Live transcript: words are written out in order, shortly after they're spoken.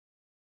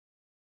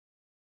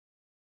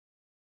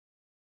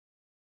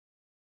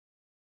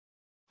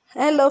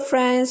Hello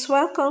friends,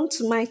 welcome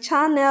to my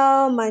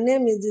channel. My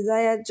name is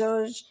Desire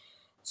George.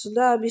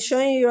 Today I'll be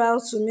showing you how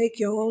to make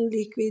your own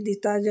liquid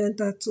detergent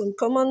at home,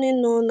 commonly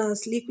known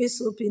as liquid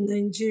soap in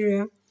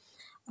Nigeria.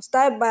 I'll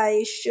start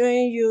by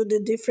showing you the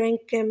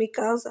different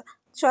chemicals.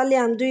 Actually,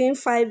 I'm doing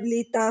 5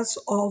 liters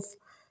of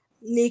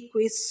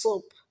liquid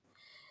soap.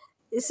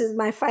 This is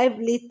my 5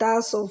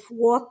 liters of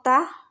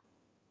water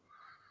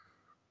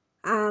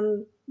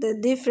and the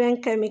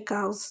different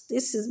chemicals.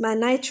 This is my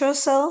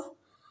Nitrosol,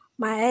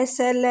 my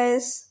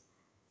SLS,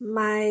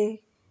 my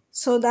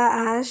soda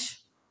ash,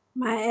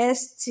 my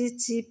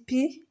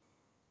STTP,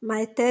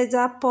 my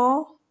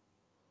Texapon,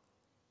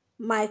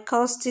 my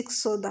caustic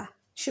soda.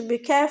 Should be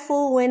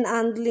careful when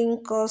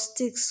handling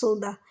caustic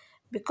soda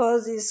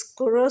because it's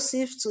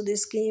corrosive to the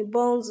skin, it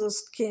burns the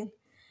skin.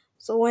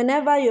 So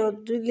whenever you're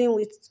dealing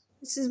with,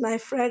 this is my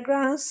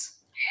fragrance,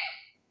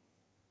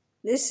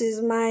 this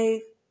is my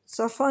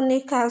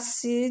sulfonic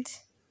acid.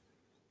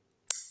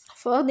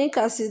 Sulfonic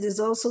acid is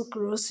also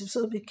corrosive,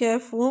 so be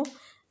careful.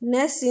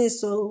 Next thing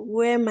is to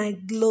wear my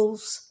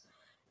gloves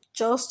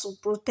just to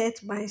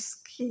protect my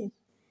skin.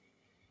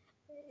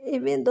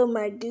 Even though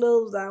my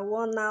gloves are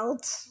worn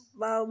out,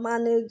 but I'll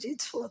manage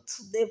it for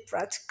today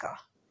practical.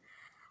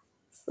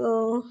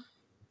 So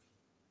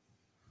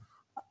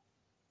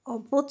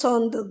I'll put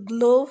on the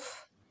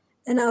glove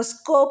and I'll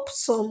scoop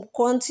some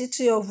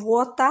quantity of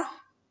water.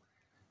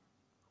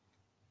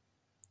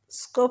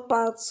 Scoop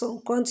out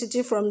some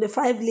quantity from the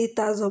 5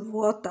 liters of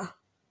water.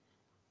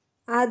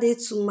 Add it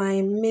to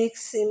my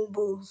mixing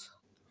bowl.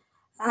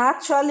 I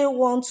actually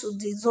want to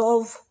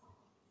dissolve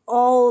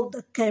all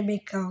the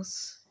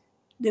chemicals,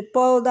 the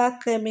powder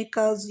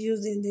chemicals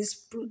used in this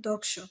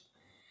production.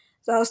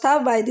 So I'll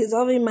start by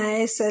dissolving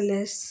my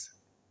SLS.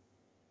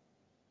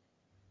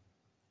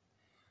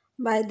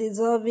 By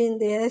dissolving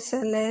the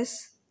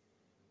SLS,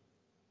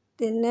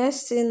 the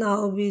next thing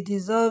I'll be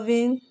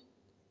dissolving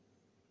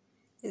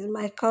is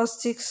my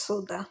caustic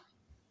soda.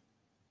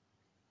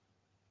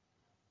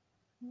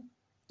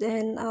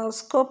 Then I'll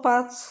scoop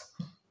out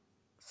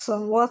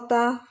some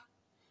water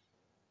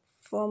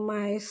for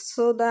my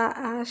soda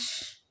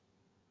ash.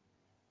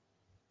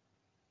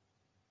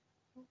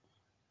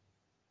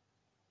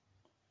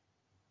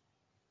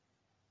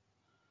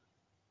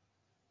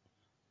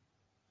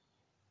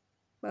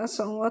 Add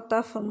some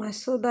water for my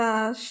soda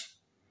ash.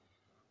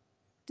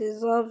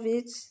 Dissolve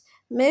it.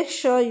 Make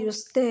sure you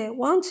stir.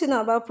 One thing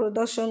about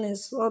production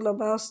is all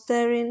about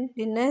stirring.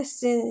 The next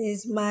thing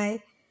is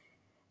my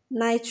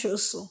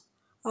Nitrosol.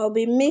 I'll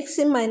be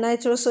mixing my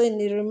Nitrosol in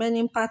the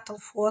remaining part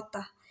of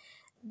water.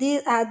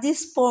 At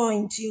this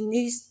point, you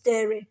need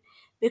stirring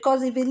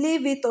because if you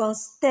leave it on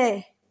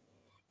stir,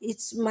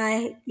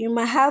 you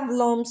might have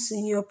lumps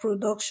in your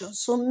production.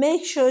 So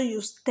make sure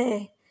you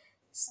stir.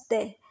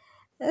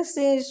 Next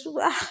thing is,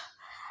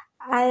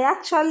 I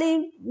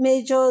actually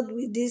measured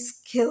with this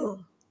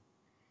scale.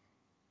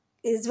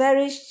 It's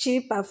very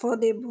cheap,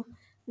 affordable.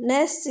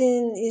 Next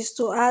thing is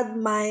to add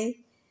my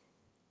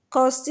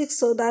caustic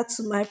soda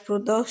to my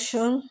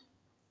production.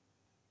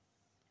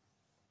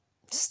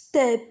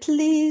 Stir,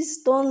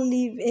 please don't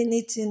leave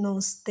anything on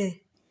stir.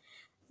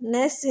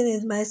 Next thing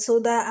is my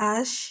soda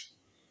ash.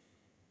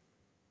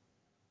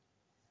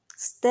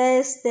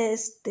 Stir.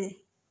 You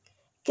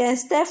can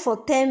stir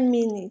for 10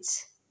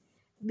 minutes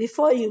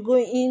before you go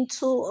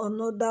into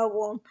another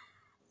one.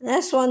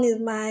 Next one is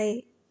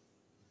my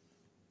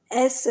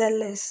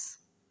SLS.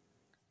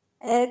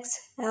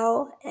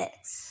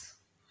 XLX.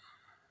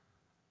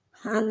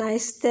 And I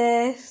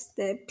stir.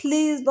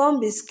 Please don't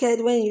be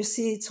scared when you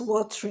see it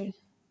watering.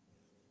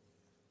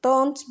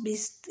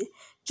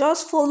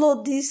 Just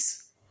follow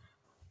this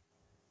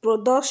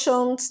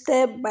production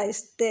step by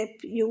step.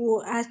 You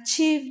will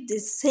achieve the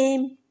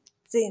same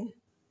thing.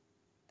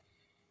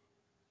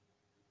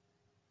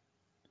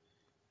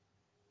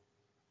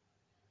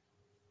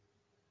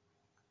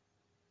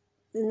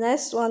 The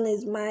next one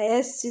is my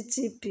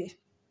STTP.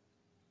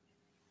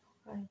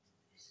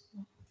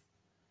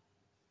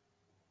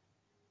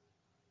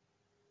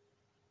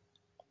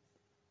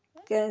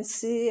 You can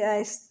see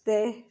I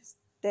stir.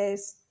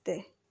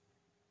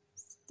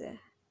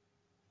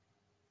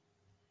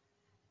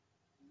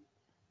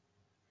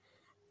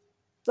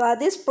 So at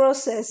this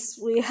process,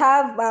 we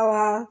have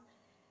our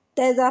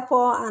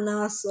Texapon and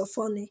our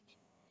sulfonic.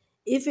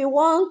 If you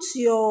want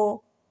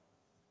your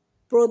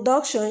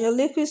production, your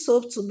liquid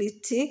soap to be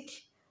thick,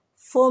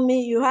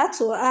 foamy, you have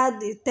to add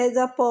the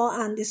Texapon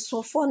and the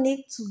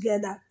sulfonic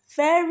together.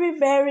 Very,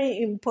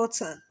 very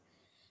important.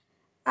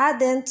 Add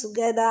them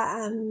together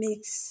and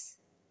mix.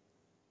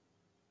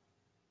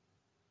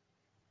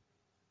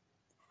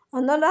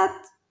 Another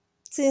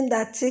thing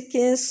that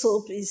thickens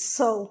soap is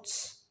salt.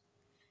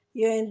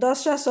 Your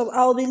industrial soap.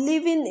 I'll be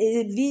leaving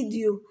a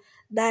video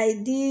that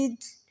I did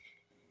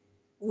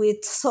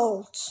with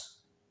salt.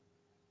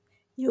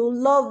 You'll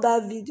love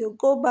that video.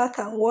 Go back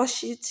and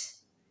watch it.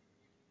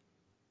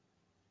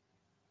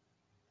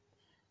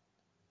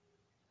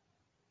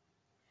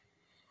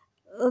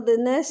 The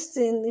next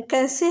thing, you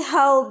can see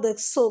how the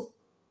soap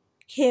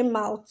came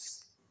out.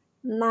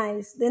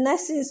 nice. The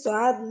next thing is to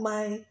add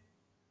my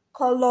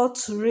color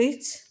to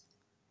it.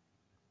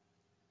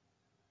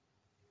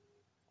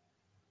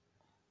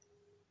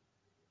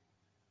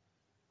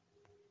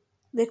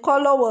 The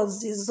color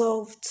was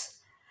dissolved.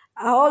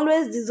 I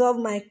always dissolve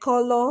my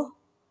color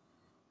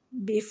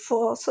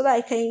before so that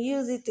I can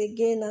use it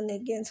again and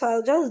again. So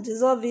I'll just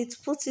dissolve it,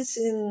 put it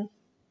in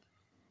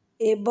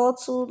a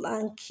bottle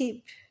and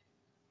keep.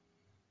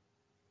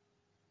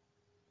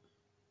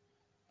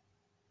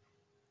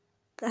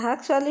 I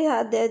actually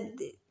added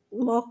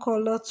more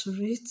color to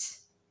it.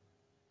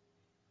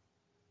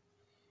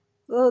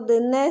 So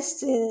the next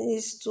thing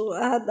is to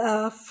add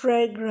our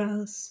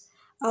fragrance.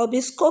 I'll be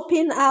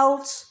scoping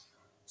out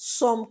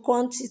some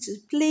quantity.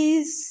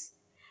 Please,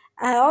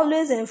 I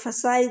always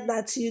emphasize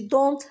that you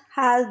don't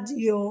add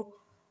your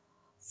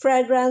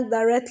fragrance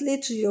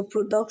directly to your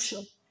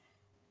production.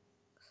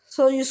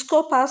 So you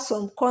scope out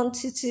some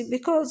quantity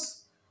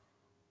because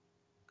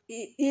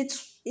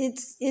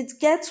it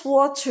gets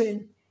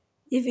watering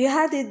if you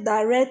add it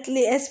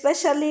directly,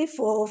 especially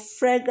for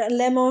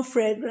lemon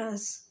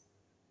fragrance.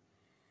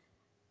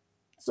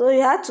 So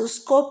you have to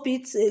scope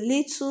it a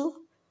little,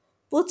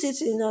 put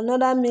it in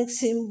another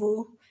mixing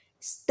bowl,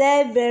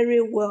 stir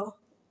very well.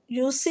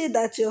 You see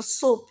that your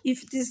soap,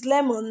 if it is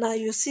lemon now,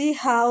 you see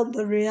how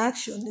the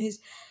reaction is.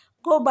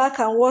 Go back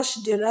and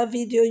watch the other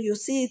video, you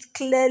see it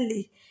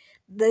clearly.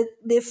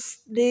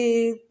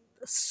 The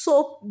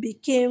soap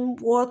became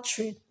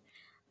watery.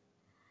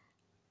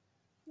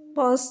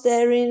 But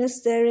stirring.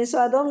 So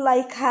I don't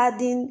like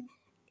adding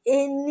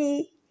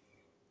any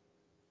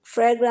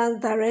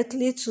fragrance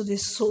directly to the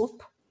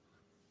soap.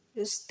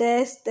 You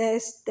stir.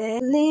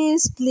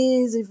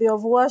 Please, if you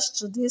have watched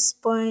to this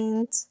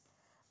point,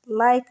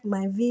 like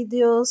my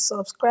video,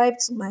 subscribe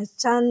to my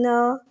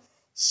channel,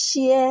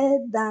 share,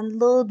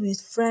 download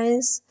with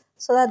friends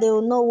so that they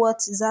will know what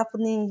is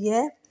happening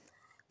here.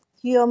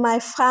 You're my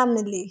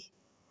family.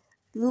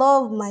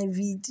 Love my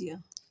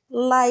video.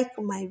 Like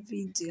my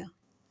video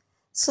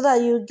so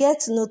that you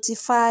get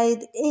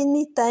notified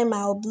anytime I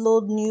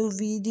upload new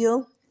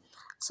video.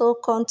 So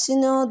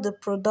continue the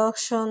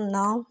production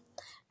now.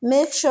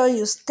 Make sure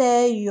you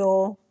stir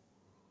your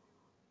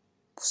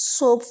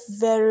soap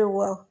very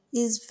well.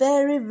 It's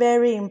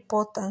very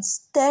important.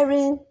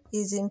 Stirring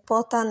is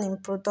important in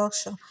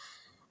production.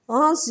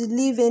 Once you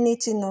leave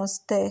anything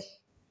unstirred,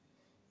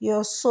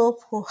 your soap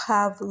will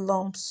have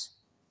lumps.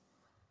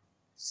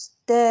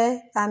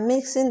 Stir and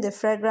mixing the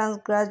fragrance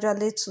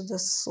gradually to the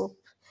soap.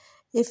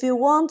 If you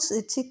want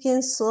a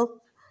thickened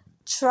soap,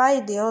 try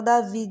the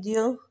other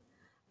video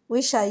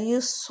which I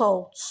use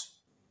salt.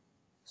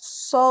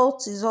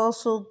 Salt is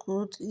also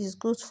good. It's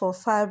good for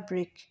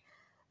fabric.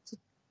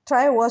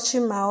 Try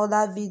watching my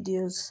other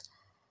videos.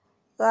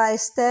 So I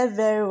stir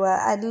very well.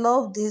 I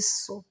love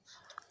this soap.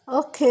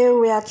 Okay,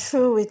 we are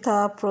through with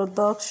our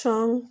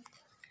production.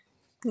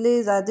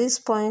 Please, at this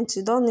point,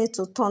 you don't need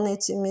to turn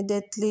it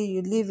immediately.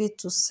 You leave it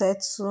to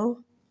settle.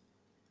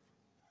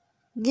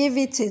 Give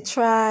it a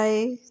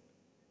try.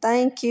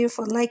 Thank you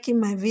for liking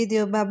my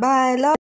video. Bye-bye.